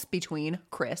emails between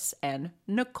Chris and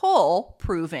Nicole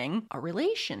proving a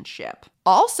relationship.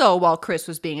 Also, while Chris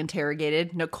was being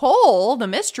interrogated, Nicole, the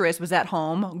mistress, was at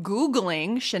home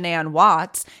Googling Shanann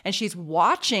Watts, and she's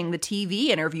watching the TV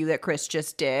interview that Chris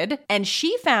just did. And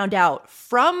she found out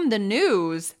from the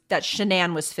news that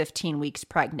Shanann was 15 weeks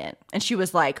pregnant. And she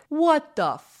was like, what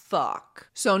the fuck?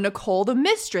 So Nicole, the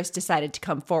mistress, decided to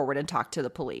come forward and talk to the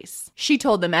police. She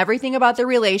told them everything about the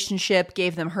relationship,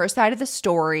 gave them her side of the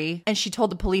story, and she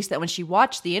told the police that when she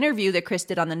watched the interview that Chris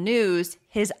did on the news,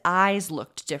 his eyes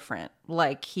looked different,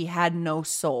 like he had no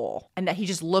soul, and that he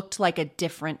just looked like a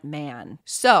different man.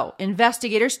 So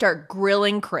investigators start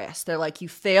grilling Chris. They're like, you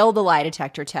failed the lie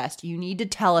detector test. You need to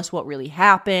tell us what really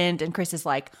happened. And Chris is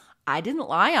like, I didn't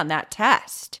lie on that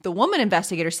test. The woman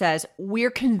investigator says,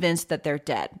 we're convinced that they're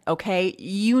dead, okay?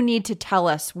 You need to tell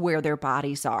us where their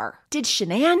bodies are. Did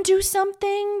Shanann do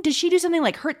something? Did she do something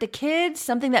like hurt the kids?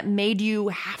 Something that made you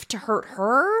have to hurt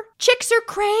her? Chicks are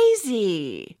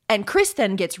crazy. And Chris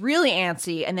then gets really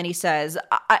antsy, and then he says,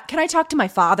 can I talk to my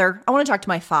father? I want to talk to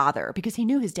my father, because he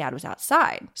knew his dad was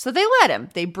outside. So they let him.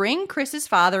 They bring Chris's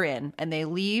father in, and they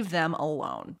leave them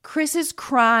alone. Chris is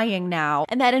crying now,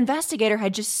 and that investigator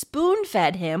had just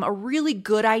spoon-fed him a really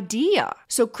good idea.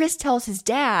 So Chris tells his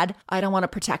dad, I don't want to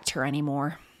protect her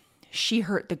anymore. She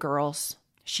hurt the girls.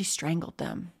 She strangled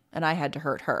them, and I had to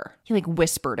hurt her. He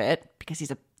whispered it because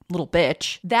he's a little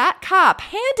bitch. That cop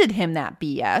handed him that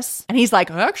BS, and he's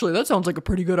like, actually, that sounds like a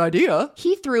pretty good idea.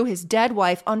 He threw his dead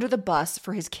wife under the bus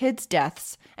for his kids'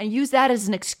 deaths and used that as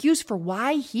an excuse for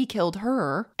why he killed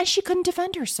her, and she couldn't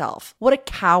defend herself. What a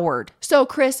coward. So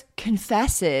Chris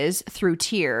confesses through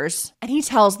tears, and he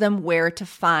tells them where to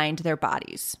find their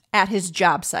bodies. At his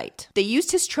job site. They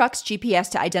used his truck's GPS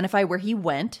to identify where he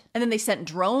went, and then they sent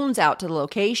drones out to the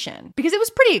location because it was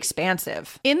pretty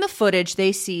expansive. In the footage,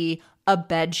 they see a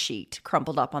bed sheet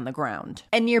crumpled up on the ground.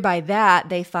 And nearby that,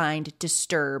 they find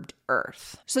disturbed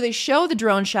earth. So they show the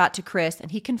drone shot to Chris,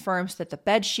 and he confirms that the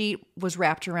bed sheet was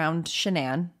wrapped around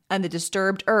Shanann, and the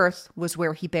disturbed earth was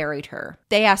where he buried her.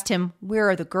 They asked him, where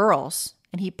are the girls?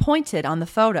 And he pointed on the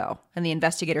photo, and the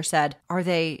investigator said, are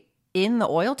they in the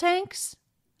oil tanks?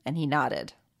 And he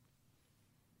nodded.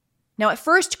 Now, at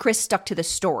first, Chris stuck to the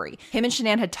story. Him and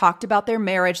Shanann had talked about their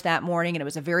marriage that morning, and it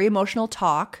was a very emotional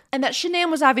talk, and that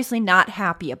Shanann was obviously not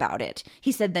happy about it.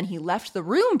 He said then he left the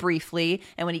room briefly,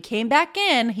 and when he came back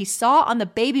in, he saw on the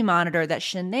baby monitor that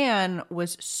Shanann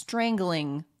was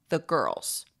strangling the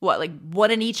girls. What,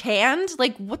 one in each hand?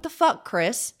 What the fuck,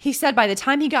 Chris? He said by the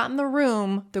time he got in the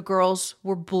room, the girls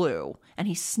were blue, and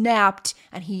he snapped,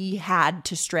 and he had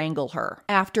to strangle her.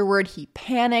 Afterward, he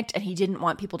panicked, and he didn't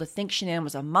want people to think Shanann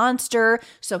was a monster,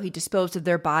 so he disposed of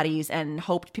their bodies and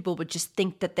hoped people would just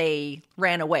think that they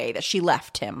ran away, that she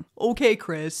left him. Okay,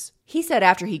 Chris. He said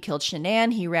after he killed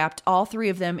Shanann, he wrapped all three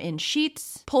of them in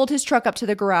sheets, pulled his truck up to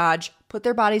the garage, put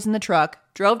their bodies in the truck,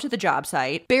 drove to the job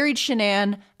site, buried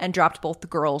Shanann, and dropped both the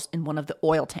girls in one of the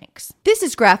oil tanks. This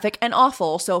is graphic and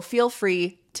awful, so feel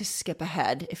free to skip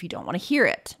ahead if you don't want to hear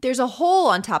it. There's a hole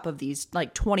on top of these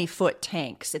 20-foot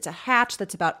tanks. It's a hatch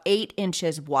that's about 8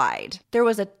 inches wide. There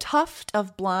was a tuft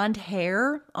of blonde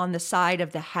hair on the side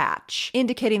of the hatch,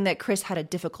 indicating that Chris had a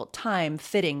difficult time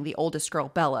fitting the oldest girl,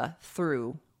 Bella,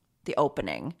 through the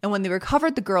opening. And when they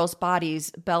recovered the girls'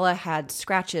 bodies, Bella had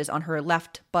scratches on her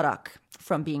left buttock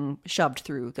from being shoved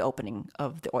through the opening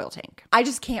of the oil tank. I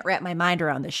just can't wrap my mind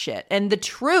around this shit. And the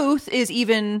truth is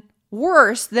even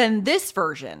worse than this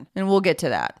version. And we'll get to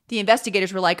that. The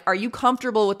investigators were like, are you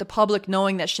comfortable with the public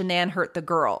knowing that Shanann hurt the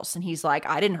girls? And he's like,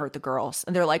 I didn't hurt the girls.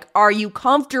 And they're like, are you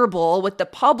comfortable with the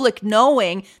public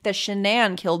knowing that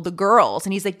Shanann killed the girls?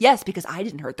 And he's like, yes, because I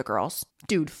didn't hurt the girls.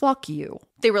 Dude, fuck you.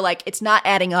 They were like, it's not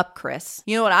adding up, Chris.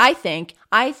 You know what I think?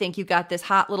 I think you got this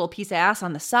hot little piece of ass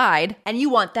on the side and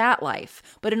you want that life.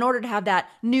 But in order to have that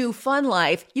new fun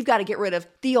life, you've got to get rid of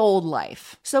the old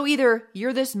life. So either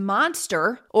you're this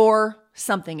monster or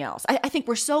something else. I think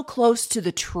we're so close to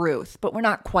the truth, but we're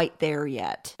not quite there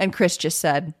yet. And Chris just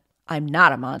said, I'm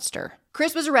not a monster.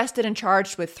 Chris was arrested and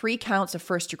charged with 3 counts of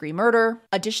first-degree murder,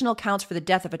 additional counts for the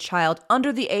death of a child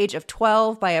under the age of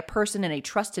 12 by a person in a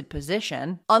trusted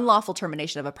position, unlawful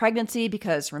termination of a pregnancy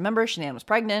because, remember, Shanann was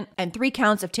pregnant, and 3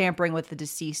 counts of tampering with the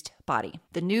deceased body.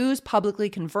 The news publicly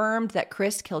confirmed that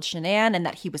Chris killed Shanann and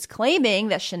that he was claiming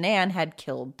that Shanann had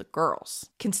killed the girls.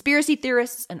 Conspiracy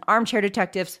theorists and armchair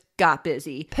detectives got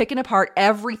busy, picking apart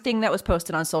everything that was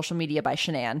posted on social media by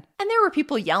Shanann. And there were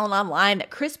people yelling online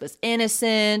that Chris was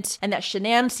innocent and that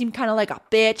Shanann seemed kind of like a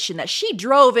bitch and that she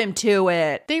drove him to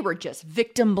it. They were just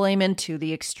victim blaming to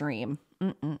the extreme.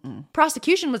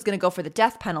 Prosecution was going to go for the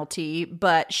death penalty,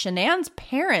 but Shanann's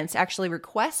parents actually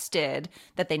requested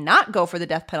that they not go for the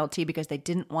death penalty because they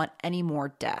didn't want any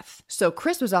more death. So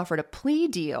Chris was offered a plea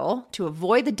deal to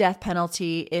avoid the death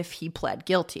penalty if he pled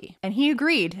guilty. And he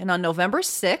agreed. And on November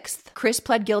 6th, Chris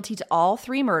pled guilty to all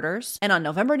 3 murders. And on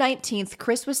November 19th,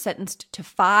 Chris was sentenced to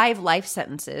 5 life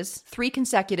sentences, 3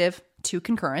 consecutive, 2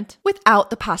 concurrent, without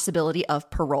the possibility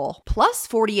of parole, plus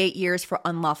 48 years for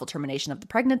unlawful termination of the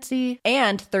pregnancy,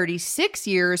 and 36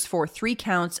 years for 3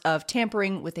 counts of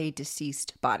tampering with a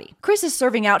deceased body. Chris is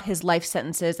serving out his life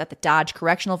sentences at the Dodge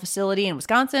Correctional Facility in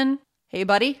Wisconsin. Hey,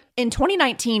 buddy. In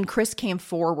 2019, Chris came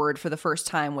forward for the first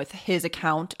time with his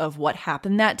account of what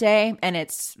happened that day, and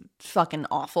it's fucking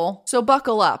awful. So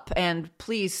buckle up and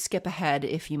please skip ahead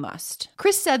if you must.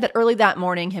 Chris said that early that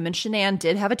morning, him and Shanann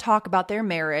did have a talk about their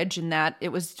marriage and that it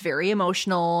was very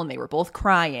emotional and they were both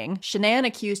crying. Shanann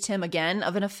accused him again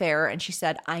of an affair and she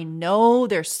said, "I know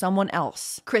there's someone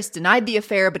else." Chris denied the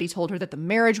affair, but he told her that the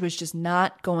marriage was just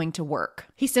not going to work.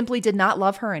 He simply did not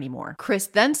love her anymore. Chris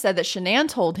then said that Shanann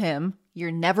told him,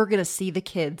 "You're never going to see the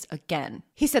kids again."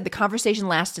 He said the conversation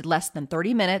lasted less than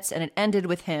 30 minutes and it ended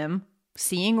with him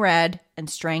seeing red and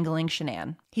strangling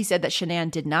Shanann. He said that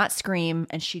Shanann did not scream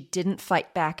and she didn't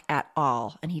fight back at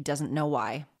all, and he doesn't know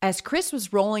why. As Chris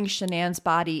was rolling Shanann's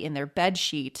body in their bed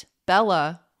sheet,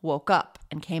 Bella woke up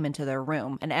and came into their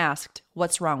room and asked,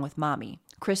 "What's wrong with Mommy?"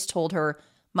 Chris told her,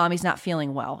 "Mommy's not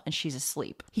feeling well and she's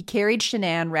asleep." He carried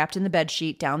Shanann wrapped in the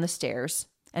bedsheet down the stairs.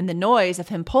 And the noise of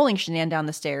him pulling Shanann down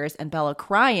the stairs and Bella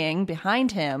crying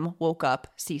behind him woke up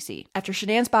Cece. After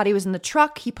Shanann's body was in the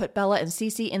truck, he put Bella and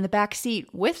Cece in the back seat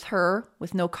with her,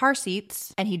 with no car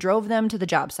seats, and he drove them to the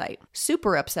job site.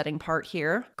 Super upsetting part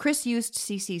here. Chris used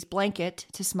Cece's blanket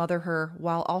to smother her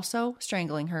while also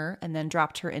strangling her and then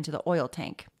dropped her into the oil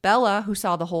tank. Bella, who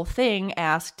saw the whole thing,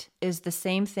 asked, "Is the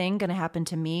same thing going to happen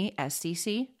to me as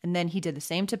Cece?" And then he did the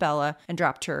same to Bella and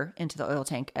dropped her into the oil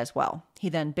tank as well. He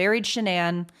then buried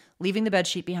Shanann, leaving the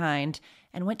bedsheet behind,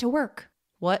 and went to work.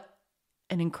 What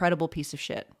an incredible piece of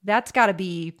shit. That's got to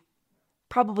be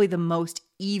probably the most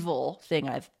evil thing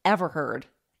I've ever heard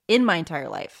in my entire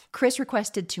life. Chris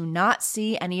requested to not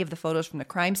see any of the photos from the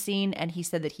crime scene, and he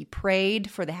said that he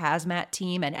prayed for the hazmat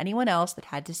team and anyone else that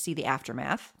had to see the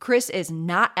aftermath. Chris is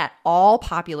not at all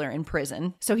popular in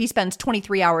prison, so he spends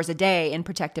 23 hours a day in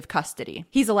protective custody.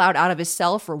 He's allowed out of his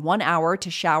cell for 1 hour to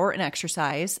shower and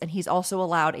exercise, and he's also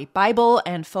allowed a Bible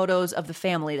and photos of the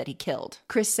family that he killed.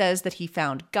 Chris says that he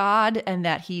found God and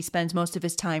that he spends most of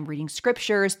his time reading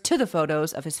scriptures to the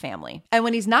photos of his family. And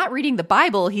when he's not reading the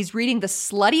Bible, he's reading the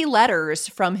slutty letters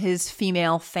from his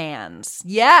female fans.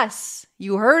 Yes,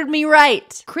 you heard me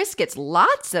right. Chris gets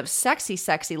lots of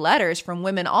sexy letters from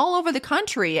women all over the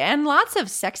country and lots of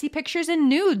sexy pictures and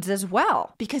nudes as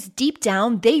well. Because deep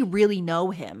down, they really know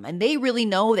him and they really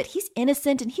know that he's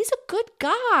innocent and he's a good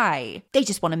guy. They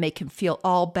just want to make him feel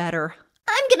all better.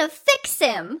 I'm gonna fix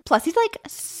him. Plus, he's like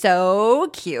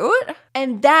so cute.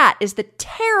 And that is the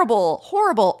terrible,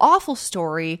 horrible, awful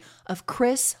story of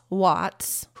Chris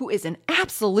Watts, who is an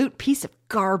absolute piece of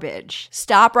garbage.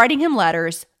 Stop writing him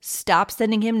letters, stop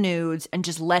sending him nudes, and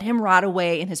just let him rot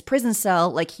away in his prison cell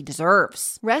like he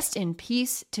deserves. Rest in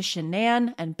peace to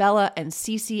Shanann and Bella and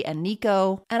Cece and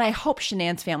Nico. And I hope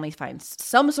Shanann's family finds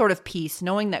some sort of peace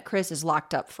knowing that Chris is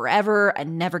locked up forever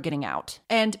and never getting out.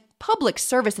 And public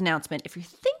service announcement, if you're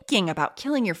thinking about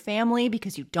killing your family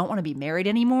because you don't want to be married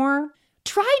anymore,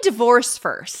 try divorce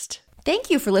first.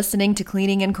 Thank you for listening to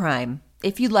Cleaning and Crime.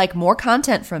 If you'd like more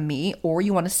content from me or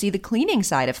you want to see the cleaning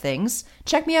side of things,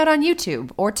 check me out on YouTube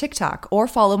or TikTok or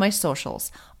follow my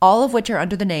socials, all of which are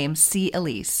under the name C.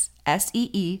 Elise,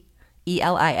 SEEELISE.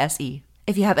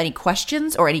 If you have any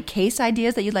questions or any case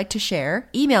ideas that you'd like to share,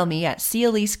 email me at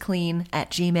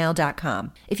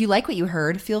celiseclean@gmail.com. If you like what you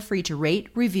heard, feel free to rate,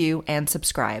 review, and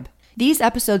subscribe. These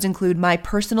episodes include my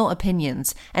personal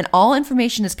opinions, and all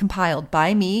information is compiled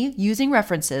by me using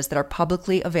references that are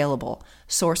publicly available.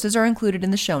 Sources are included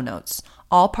in the show notes.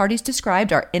 All parties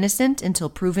described are innocent until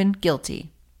proven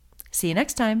guilty. See you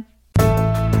next time.